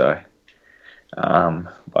weeks, so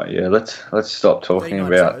but yeah, let's stop talking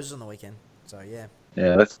about on the weekend. So yeah.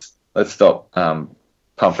 Yeah, let's stop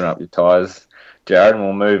pumping up your tyres, Jared, and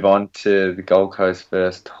we'll move on to the Gold Coast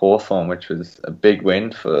versus Hawthorn, which was a big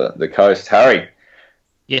win for the Coast. Harry.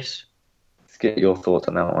 Yes. Let's get your thoughts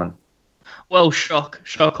on that one. Well, shock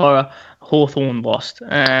horror. Hawthorn lost.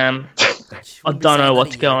 I don't know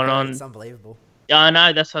what's going on. It's unbelievable. Yeah, I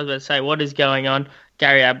know. That's what I was about to say. What is going on?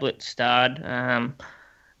 Gary Ablett starred.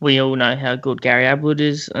 We all know how good Gary Ablett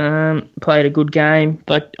is. Played a good game,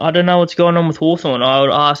 but I don't know what's going on with Hawthorn. I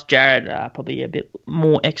would ask Jared, probably a bit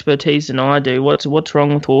more expertise than I do. What's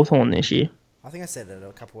wrong with Hawthorn this year? I think I said it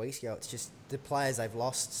a couple of weeks ago. It's just the players they've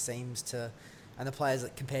lost seems to, and the players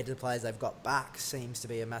compared to the players they've got back seems to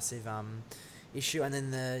be a massive issue. And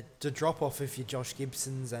then the drop off of your Josh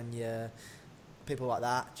Gibsons and your people like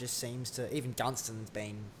that just seems to, even Gunston's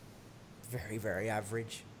been very, very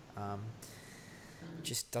average.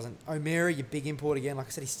 Just doesn't. O'Meara, your big import again. Like I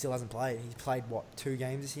said, he still hasn't played. He's played 2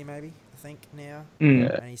 games this year, maybe I think now.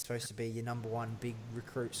 And he's supposed to be your number 1 big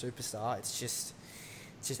recruit superstar. It's just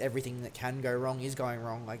everything that can go wrong is going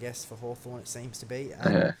wrong. I guess for Hawthorn, it seems to be.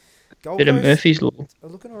 Gold Bit of Murphy's Law. Are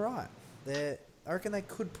looking all right. I reckon they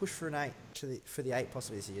could push for an 8 for the 8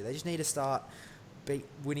 possibly this year. They just need to start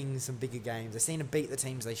winning some bigger games. They seem to beat the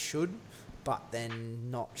teams they should, but then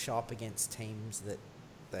not show up against teams that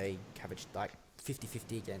they have like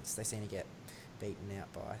 50-50 against. They seem to get beaten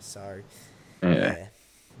out by. So, yeah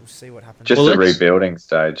we'll see what happens. Just a rebuilding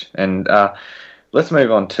stage. And let's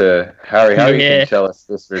move on to Harry. How you can tell us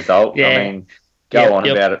this result? Yeah. I mean, go on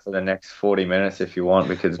about it for the next 40 minutes if you want,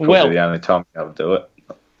 because it's probably the only time you'll do it.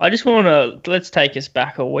 I just want to, let's take us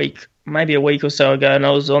back maybe a week or so ago, and I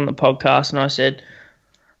was on the podcast and I said,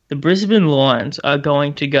 the Brisbane Lions are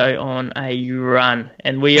going to go on a run,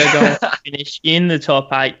 and we are going to finish in the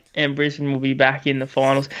top 8, and Brisbane will be back in the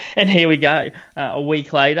finals. And here we go. A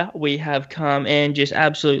week later, we have come and just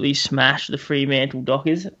absolutely smashed the Fremantle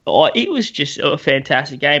Dockers. It was just a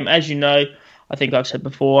fantastic game. As you know, I think I've said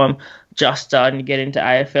before, I'm just starting to get into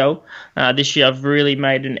AFL. This year I've really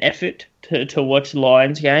made an effort to watch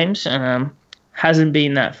Lions games. Hasn't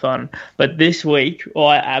been that fun. But this week,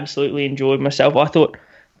 I absolutely enjoyed myself. I thought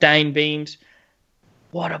Dane Beams,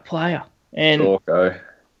 what a player. And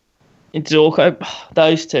Zorko,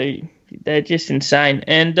 those two, they're just insane.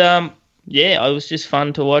 And, it was just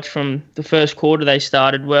fun to watch from the first quarter. They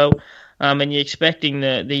started well. And you're expecting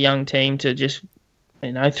the young team to just,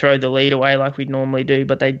 throw the lead away like we normally do,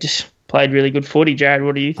 but they just played really good footy. Jared,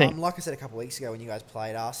 what do you think? Like I said a couple of weeks ago when you guys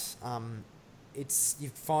played us,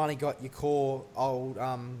 you've finally got your core old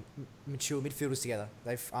mature midfielders together.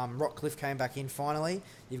 Rockcliffe came back in finally.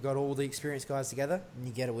 You've got all the experienced guys together, and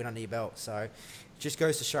you get a win under your belt. So it just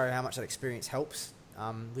goes to show how much that experience helps,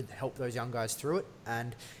 help those young guys through it.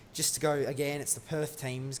 And just to go again, it's the Perth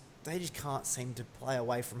teams. They just can't seem to play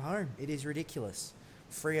away from home. It is ridiculous.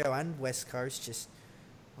 Freo and West Coast just,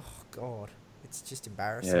 oh God, it's just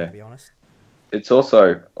embarrassing to be honest. It's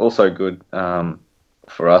also good.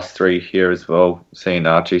 For us 3 here as well, seeing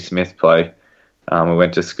Archie Smith play. We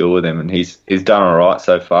went to school with him, and he's done all right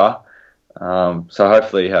so far. So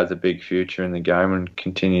hopefully he has a big future in the game and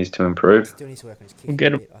continues to improve. Still needs to work on his kick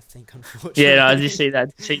a bit, I think, unfortunately. Yeah, I just see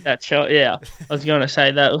that shot. Yeah, I was going to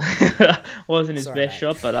say that wasn't his best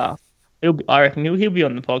shot, but I reckon he'll be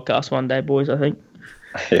on the podcast one day, boys. I think.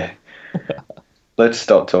 Yeah. Let's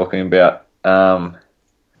stop talking about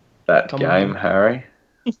that game, Harry.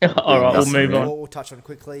 All right, we'll move on. We'll touch on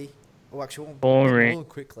quickly. Boring.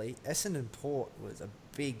 Quickly. Essendon Port was a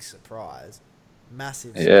big surprise.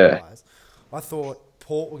 Massive surprise. I thought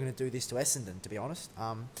Port were going to do this to Essendon, to be honest.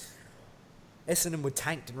 Essendon were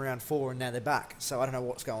tanked in round 4 and now they're back, so I don't know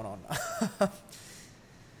what's going on.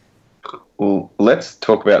 Well, let's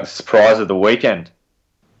talk about the surprise of the weekend.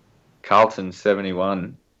 Carlton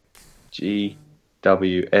 71,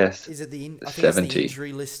 GWS Is it I think 70. it's the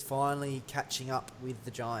injury list finally catching up with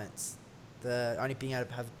the Giants. The only being able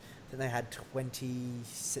to have, I think they had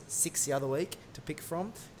 26 the other week to pick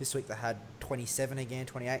from. This week they had 27 again,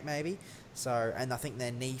 28 maybe. So, and I think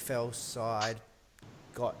their Neefeld side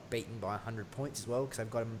got beaten by 100 points as well because they've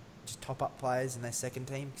got them just top up players in their second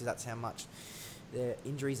team because that's how much their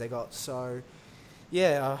injuries they got. So,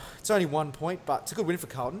 yeah, it's only 1 point, but it's a good win for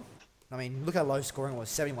Carlton. I mean, look how low scoring it was,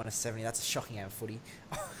 71-70. That's a shocking game of footy.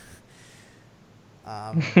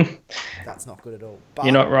 That's not good at all. But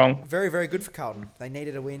you're not wrong. Very, very good for Carlton. They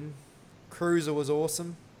needed a win. Cruiser was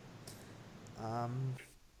awesome.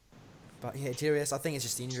 But yeah, GWS, I think it's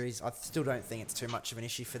just injuries. I still don't think it's too much of an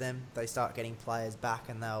issue for them. They start getting players back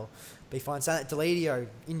and they'll be fine. So that Deledio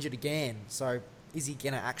injured again. So is he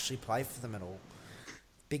going to actually play for them at all?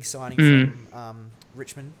 Big signing from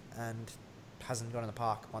Richmond and hasn't gone in the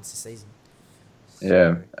park once this season. So,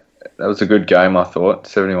 yeah, that was a good game, I thought,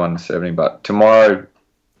 71-70. But tomorrow,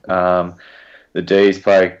 the D's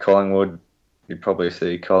play Collingwood. You'd probably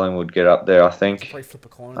see Collingwood get up there, I think. Probably flip a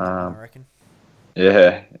coin, I reckon.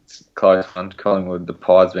 Yeah, it's a close one. Collingwood, the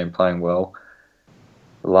Pies been playing well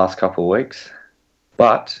the last couple of weeks.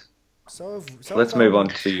 But so let's move on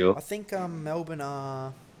to your... I think Melbourne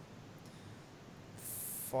are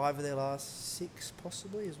 5 of their last 6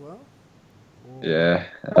 possibly as well. Or... Yeah,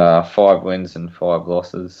 5 wins and 5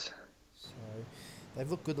 losses. So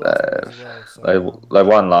they've looked good as well. So, they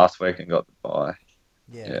won last week and got the bye.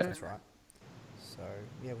 Yeah, that's right. So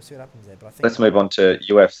yeah, we'll see what happens there. But I think let's move on to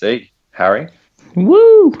UFC, Harry.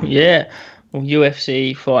 Woo! Yeah. Well,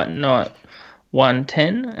 UFC Fight Night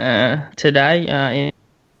 110 today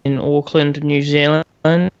in Auckland, New Zealand.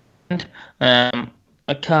 A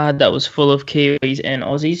card that was full of Kiwis and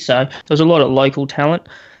Aussies, so there was a lot of local talent.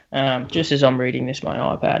 Just as I'm reading this, my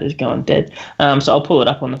iPad is going dead. So I'll pull it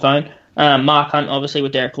up on the phone. Mark Hunt, obviously,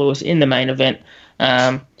 with Derek Lewis in the main event.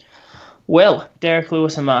 Well, Derek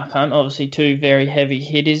Lewis and Mark Hunt, obviously 2 very heavy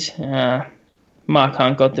hitters. Mark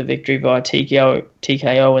Hunt got the victory via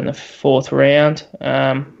TKO in the 4th round.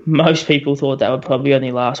 Most people thought that would probably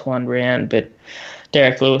only last 1 round, but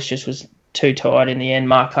Derek Lewis just was too tired in the end.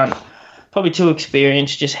 Mark Hunt, probably too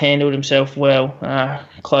experienced, just handled himself well,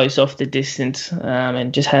 closed off the distance,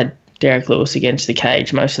 and just had Derek Lewis against the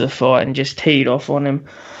cage most of the fight and just teed off on him.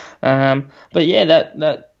 But yeah,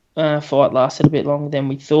 that fight lasted a bit longer than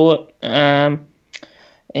we thought. And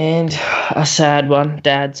a sad one,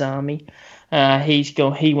 Dad's Army.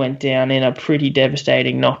 He went down in a pretty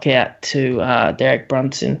devastating knockout to Derek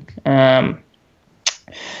Brunson.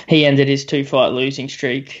 He ended his 2-fight losing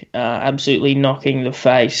streak, absolutely knocking the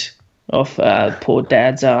face off poor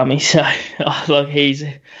Dad's Army. So look, he's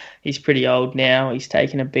pretty old now. He's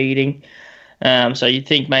taken a beating. So you'd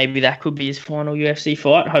think maybe that could be his final UFC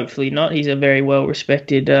fight. Hopefully not. He's a very well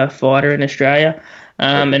respected fighter in Australia.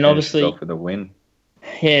 And obviously for the win.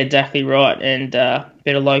 Yeah, exactly right. And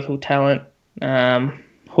bit of local talent.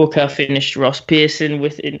 Hooker finished Ross Pearson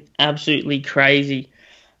with an absolutely crazy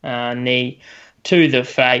knee to the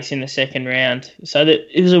face in the 2nd round. So that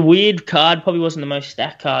it was a weird card, probably wasn't the most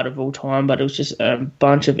stacked card of all time, but it was just a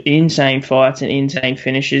bunch of insane fights and insane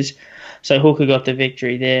finishes. So Hooker got the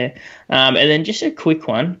victory there. And then just a quick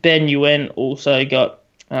one, Ben Yuen also got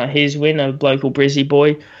his win, a local Brizzy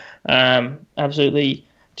boy. Absolutely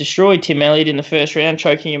destroyed Tim Elliott in the 1st round,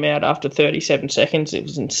 choking him out after 37 seconds. It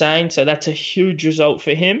was insane. So that's a huge result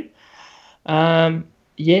for him. And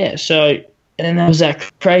there was that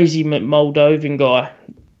crazy Moldovan guy.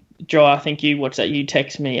 Joe, I think you watched that. You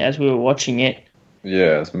texted me as we were watching it.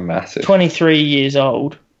 Yeah, it's massive. 23 years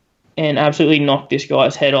old and absolutely knocked this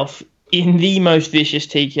guy's head off in the most vicious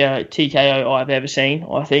TKO I've ever seen,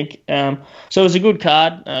 I think. So it was a good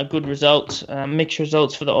card, good results, mixed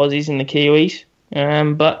results for the Aussies and the Kiwis.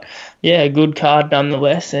 But, yeah, a good card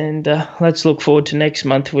nonetheless. And let's look forward to next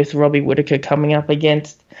month with Robbie Whittaker coming up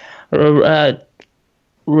against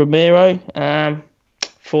Romero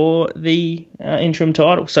for the interim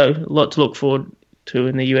title. So a lot to look forward to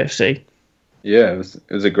in the UFC. Yeah, it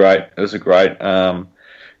was a great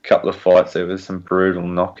couple of fights. There was some brutal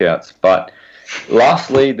knockouts. But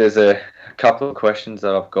lastly, there's a couple of questions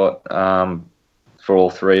that I've got for all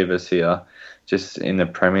 3 of us here. Just in the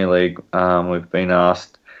Premier League, we've been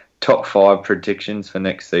asked top 5 predictions for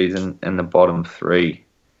next season and the bottom 3.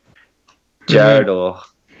 Jared or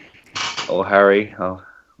Harry,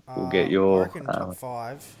 we'll get your... I reckon top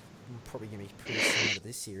 5, probably going to be pretty similar to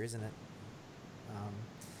this year, isn't it?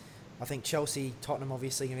 I think Chelsea, Tottenham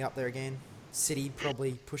obviously going to be up there again. City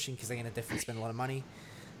probably pushing because they're going to definitely spend a lot of money.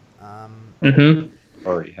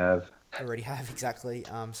 Already have. Exactly.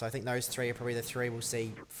 So I think those three are probably the three we'll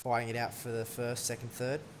see fighting it out for the first, second,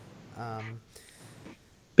 third.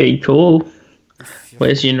 Be cool.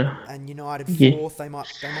 Where's and United fourth? They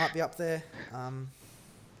might be up there.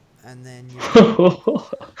 And then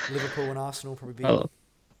Liverpool and Arsenal probably be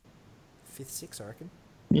fifth, sixth, I reckon.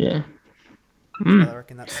 Yeah. I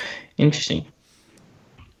reckon that's interesting.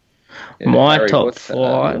 Yeah, My Harry, top what's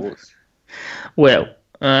 5. Well,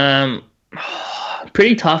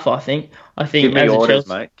 pretty tough, I think. Give me orders,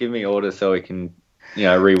 mate. Give me orders so we can,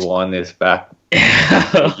 rewind this back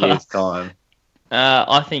a year's time.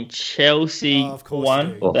 I think Chelsea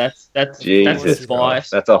won. That's Jesus bias.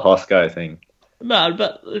 That's a Hosco thing. No,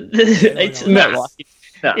 but it's not like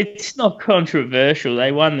it's not controversial.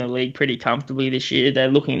 They won the league pretty comfortably this year. They're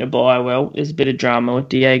looking to buy well. There's a bit of drama with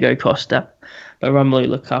Diego Costa, but Romelu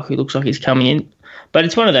Lukaku looks like he's coming in. But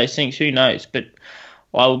it's one of those things. Who knows? But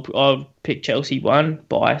I'll pick Chelsea 1.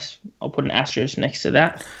 Bias. I'll put an asterisk next to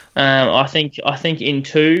that. I think in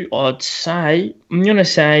 2, I'm gonna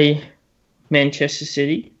say Manchester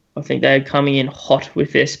City. I think they're coming in hot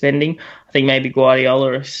with their spending. I think maybe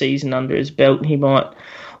Guardiola, a season under his belt, he might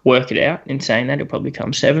work it out. In saying that, he'll probably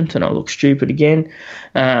come 7th, and I'll look stupid again.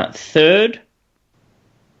 3rd,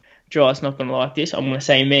 Dry's not going to like this. I'm going to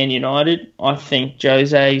say Man United. I think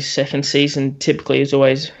Jose's second season typically is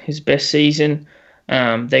always his best season.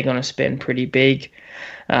 They're going to spend pretty big.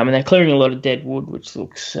 And they're clearing a lot of dead wood, which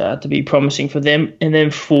looks to be promising for them. And then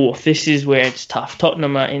 4th, this is where it's tough.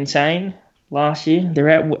 Tottenham are insane last year. They're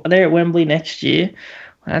at Wembley next year.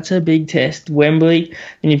 That's a big test. Wembley.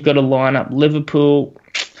 Then you've got to line up Liverpool.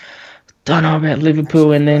 Don't know about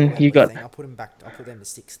Liverpool. And then you got... I'll put them back. I'll put them to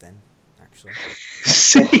 6 then, actually.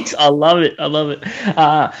 6? I love it.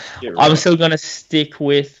 I'm still going to stick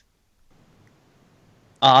with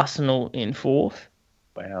Arsenal in 4th.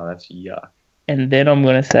 Wow, that's yuck. And then I'm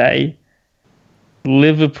going to say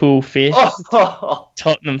Liverpool 5th,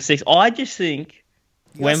 Tottenham 6th. I just think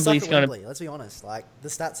Wembley's going to... Let's be honest. Like, the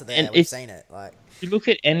stats are there. We've seen it. Like, if you look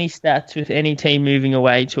at any stats with any team moving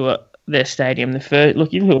away to their stadium,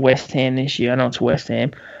 look, you look at West Ham this year. I know it's West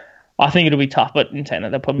Ham. I think it'll be tough, but in Tanner,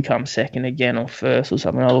 they'll probably come 2nd again or 1st or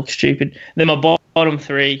something. I'll look stupid. Then my bottom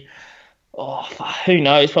 3, who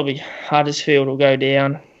knows? Probably Huddersfield will go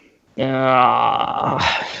down.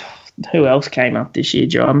 Who else came up this year,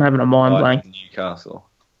 Joe? I'm having a mind blank. Newcastle.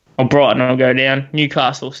 Brighton will go down.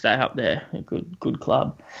 Newcastle will stay up there. A good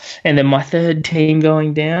club. And then my 3rd team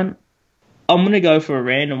going down, I'm going to go for a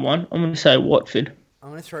random one. I'm going to say Watford. I'm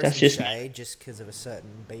going to throw some shade just because of a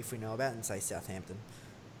certain beef we know about and say Southampton.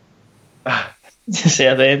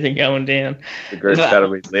 Southampton going down. The group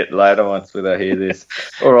that'll be lit later once we hear this.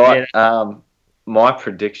 All right. Yeah. My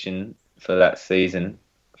prediction for that season,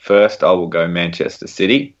 first I will go Manchester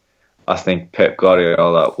City. I think Pep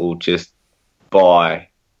Guardiola will just buy.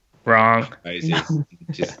 Wrong. Crazy.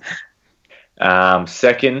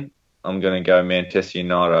 Second, I'm going to go Manchester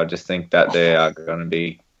United. I just think that they are going to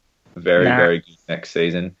be very, very good next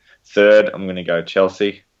season. Third, I'm going to go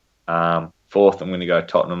Chelsea. Fourth, I'm going to go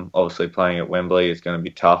Tottenham. Obviously, playing at Wembley is going to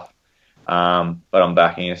be tough. But I'm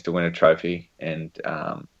backing us to win a trophy and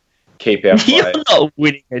keep our play. You're not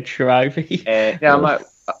winning a trophy. And, mate,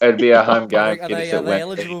 it'd be a home game. Are they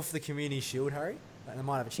eligible for the Community Shield, Harry? They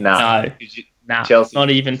might have a chance. No, Chelsea,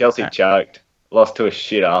 not even. Chelsea choked. Lost to a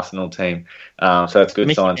shit Arsenal team. So that's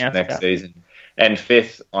good signs for next season. And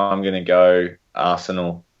 5th, I'm going to go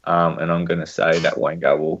Arsenal. And I'm going to say that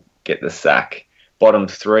Wenger will get the sack. Bottom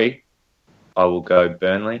 3, I will go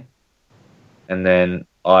Burnley. And then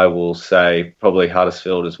I will say probably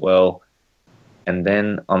Huddersfield as well. And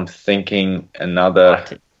then I'm thinking another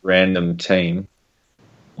random team.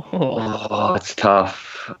 Oh, it's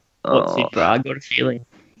tough. What's it, bro? I got a feeling.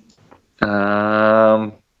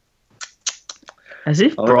 As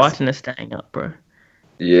if Brighton are staying up, bro.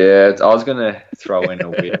 Yeah, I was going to throw in a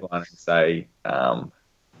weird one and say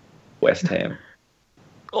West Ham.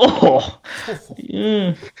 That's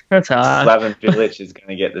hard. Slaven Bilic is going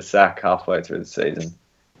to get the sack halfway through the season.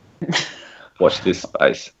 Watch this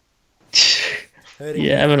space.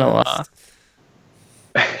 Yeah, having a laugh.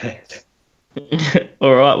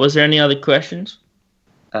 All right. Was there any other questions?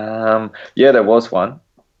 Yeah, there was one.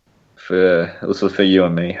 This was for you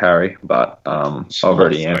and me, Harry, but I've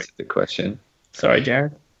already answered the question. Sorry,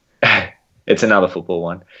 Jared. It's another football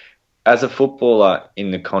one. As a footballer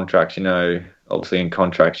in the contract, obviously in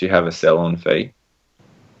contracts you have a sell-on fee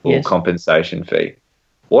or compensation fee.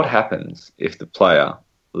 What happens if the player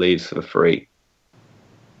leaves for free?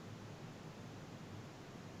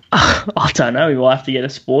 I don't know. We'll have to get a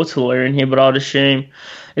sports lawyer in here, but I'd assume.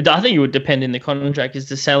 I think it would depend in the contract. Is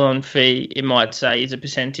the sell-on fee? It might say is a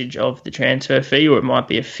percentage of the transfer fee, or it might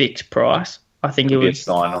be a fixed price. I think it Be a would.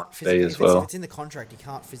 sign-on fee as If well. it's in the contract, you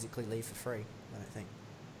can't physically leave for free. I don't think.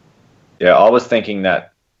 Yeah, I was thinking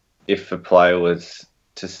that if a player was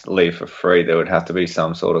to leave for free, there would have to be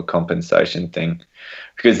some sort of compensation thing,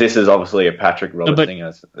 because this is obviously a Patrick Roberts thing.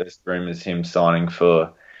 As this rumours him signing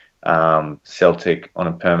for Celtic on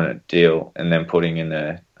a permanent deal and then putting in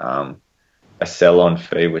a sell-on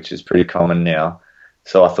fee, which is pretty common now.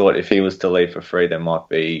 So I thought if he was to leave for free, there might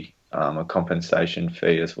be a compensation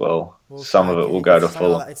fee as well. Some of it will go to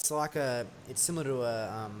Fulham. It's similar to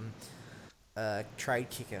a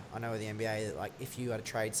trade kicker. I know with the NBA that like if you were to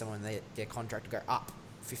trade someone, their contract would go up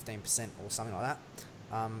 15% or something like that.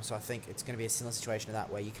 So I think it's going to be a similar situation to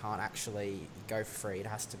that where you can't actually go for free. It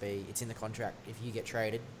has to be. It's in the contract. If you get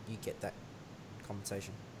traded, you get that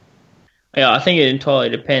compensation. Yeah, I think it entirely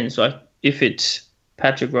depends. Like if it's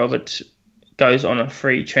Patrick Roberts goes on a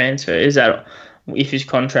free transfer, is that if his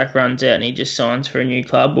contract runs out and he just signs for a new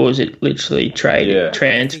club, or is it literally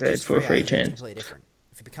transferred for a free transfer? Completely different.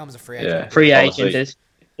 If it becomes a free agent, free agent.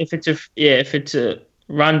 If it's a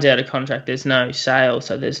runs out of contract, there's no sale,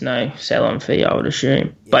 so there's no sell-on fee, I would assume.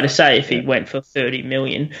 Yeah. But to say if he went for 30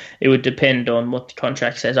 million, it would depend on what the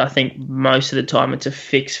contract says. I think most of the time it's a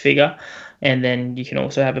fixed figure, and then you can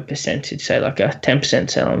also have a percentage, say like a 10%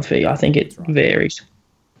 sell-on fee. I think it varies.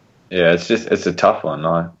 Yeah, it's a tough one.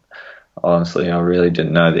 I really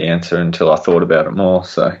didn't know the answer until I thought about it more.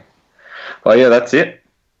 So, well, yeah, that's it.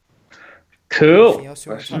 Cool. Anything else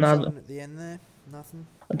you want to touch on at the end there? Nothing?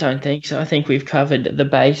 I don't think so. I think we've covered the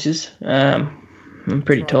bases. I'm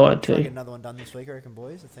pretty tired too. Get another one done this week, I reckon,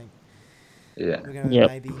 boys. I think. Yeah. We're going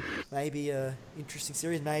to maybe a interesting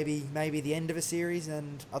series, maybe the end of a series,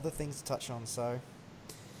 and other things to touch on. So.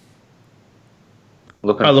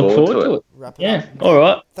 Looking forward to it. Wrap it up. All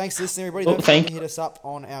right. Thanks for listening, everybody. Don't forget to hit us up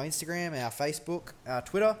on our Instagram, our Facebook, our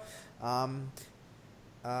Twitter, and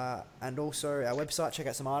also our website. Check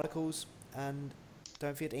out some articles, and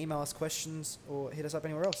don't forget to email us questions or hit us up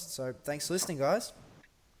anywhere else. So thanks for listening, guys.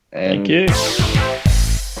 And thank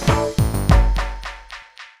you.